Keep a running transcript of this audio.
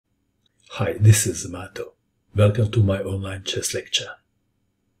Hi, this is Mato. Welcome to my online chess lecture.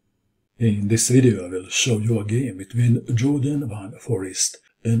 In this video I will show you a game between Jorden van Foreest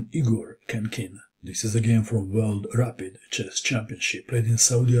and Igor Khenkin. This is a game from World Rapid Chess Championship played in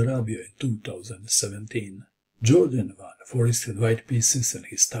Saudi Arabia in 2017. Jorden van Foreest had white pieces and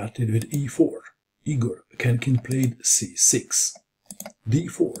he started with e4. Igor Khenkin played c6,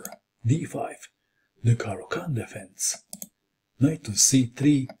 d4, d5, the Caro-Kann defense, knight to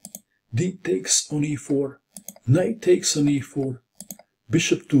c3, d takes on e4, knight takes on e4,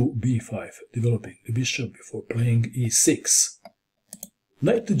 bishop to b5, developing the bishop before playing e6,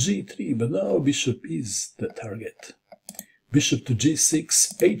 knight to g3, but now bishop is the target, bishop to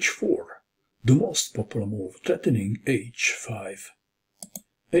g6, h4, the most popular move, threatening h5,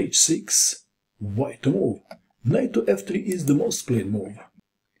 h6, white to move, knight to f3 is the most played move.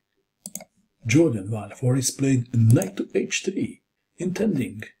 Jorden van Foreest played knight to h3,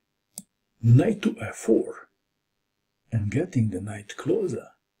 intending knight to f4 and getting the knight closer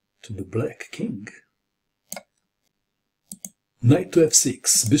to the black king. Knight to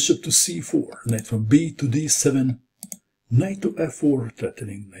f6, bishop to c4, knight from b to d7, knight to f4,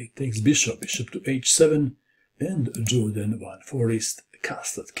 threatening knight takes bishop, bishop to h7, and Jorden van Foreest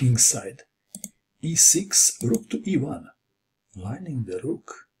cast at king's side. e6, rook to e1, lining the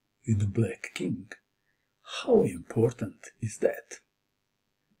rook with the black king. How important is that?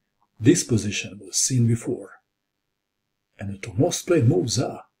 This position was seen before, and the two most played moves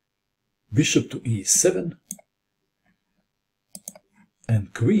are bishop to e7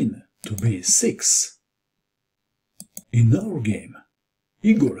 and queen to b6. In our game,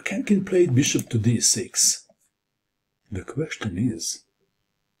 Igor Khenkin played bishop to d6. The question is,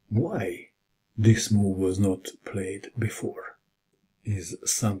 why this move was not played before? Is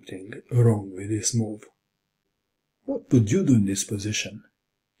something wrong with this move? What would you do in this position?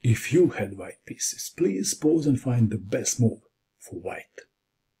 If you had white pieces, please pause and find the best move for white.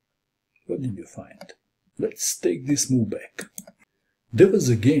 What did you find? Let's take this move back. There was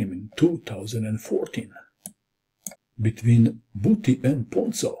a game in 2014 between Buti and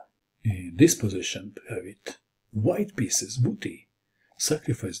Ponzo. In this position, with white pieces, Buti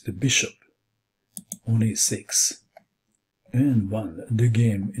sacrificed the bishop on e6 and won the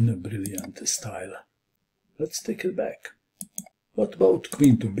game in a brilliant style. Let's take it back. What about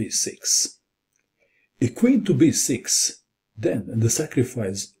queen to b6? A queen to b6, then the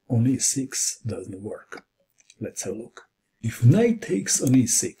sacrifice on e6 doesn't work. Let's have a look. If knight takes on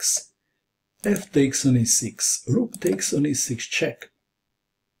e6, f takes on e6, rook takes on e6 check,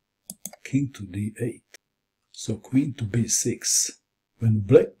 king to d8. So queen to b6. When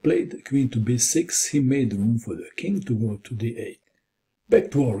black played queen to b6, he made room for the king to go to d8. Back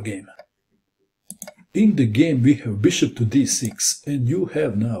to our game. In the game we have bishop to d6, and you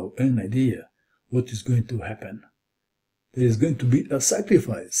have now an idea what is going to happen. There is going to be a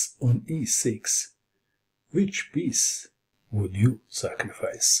sacrifice on e6. Which piece would you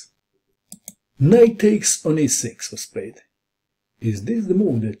sacrifice? Knight takes on e6 was played. Is this the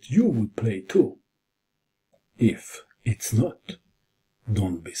move that you would play too? If it's not,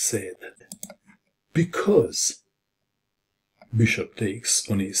 don't be sad. Because bishop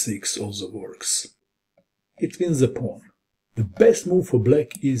takes on e6 also works. It wins the pawn. The best move for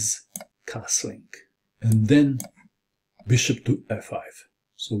black is castling, and then bishop to f5.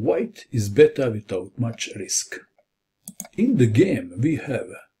 So white is better without much risk. In the game we have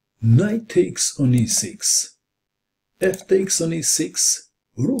knight takes on e6, f takes on e6,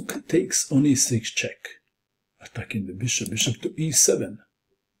 rook takes on e6 check, attacking the bishop, bishop to e7,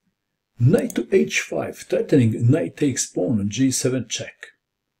 knight to h5, threatening knight takes pawn on g7 check.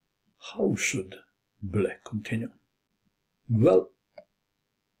 How should black continue? Well,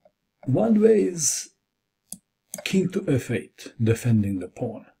 one way is king to f8, defending the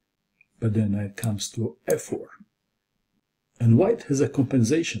pawn, but then knight comes to f4, and white has a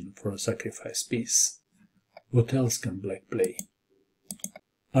compensation for a sacrifice piece. What else can black play?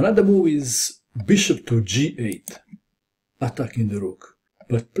 Another move is bishop to g8, attacking the rook,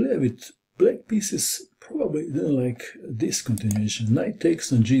 but player with black pieces probably didn't like this continuation. Knight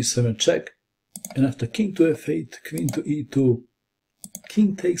takes on g7 check, and after king to f8, queen to e2,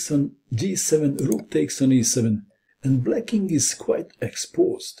 king takes on g7, rook takes on e7, and black king is quite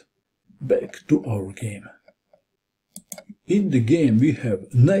exposed. Back to our game. In the game we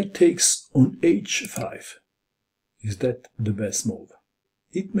have knight takes on h5. Is that the best move?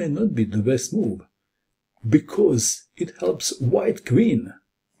 It may not be the best move, because it helps white queen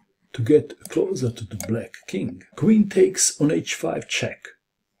to get closer to the black king. Queen takes on h5 check,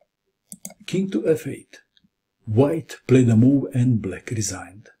 king to f8. White played a move and black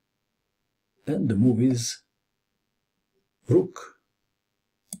resigned. and the move is rook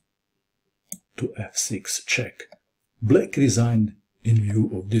to f6 check. Black resigned in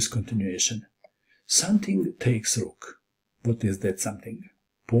view of this continuation. Something takes rook. What is that something?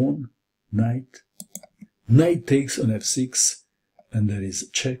 Pawn, knight. Knight takes on f6, and there is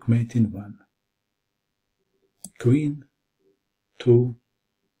checkmate in 1. Queen to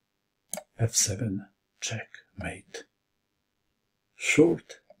f7 checkmate.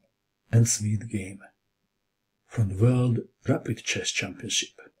 Short and sweet game from the World Rapid Chess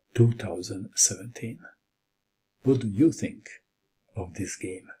Championship 2017. What do you think of this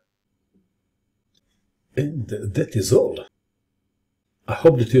game? And that is all. I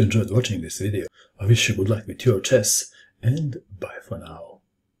hope that you enjoyed watching this video. I wish you good luck with your chess, and bye for now.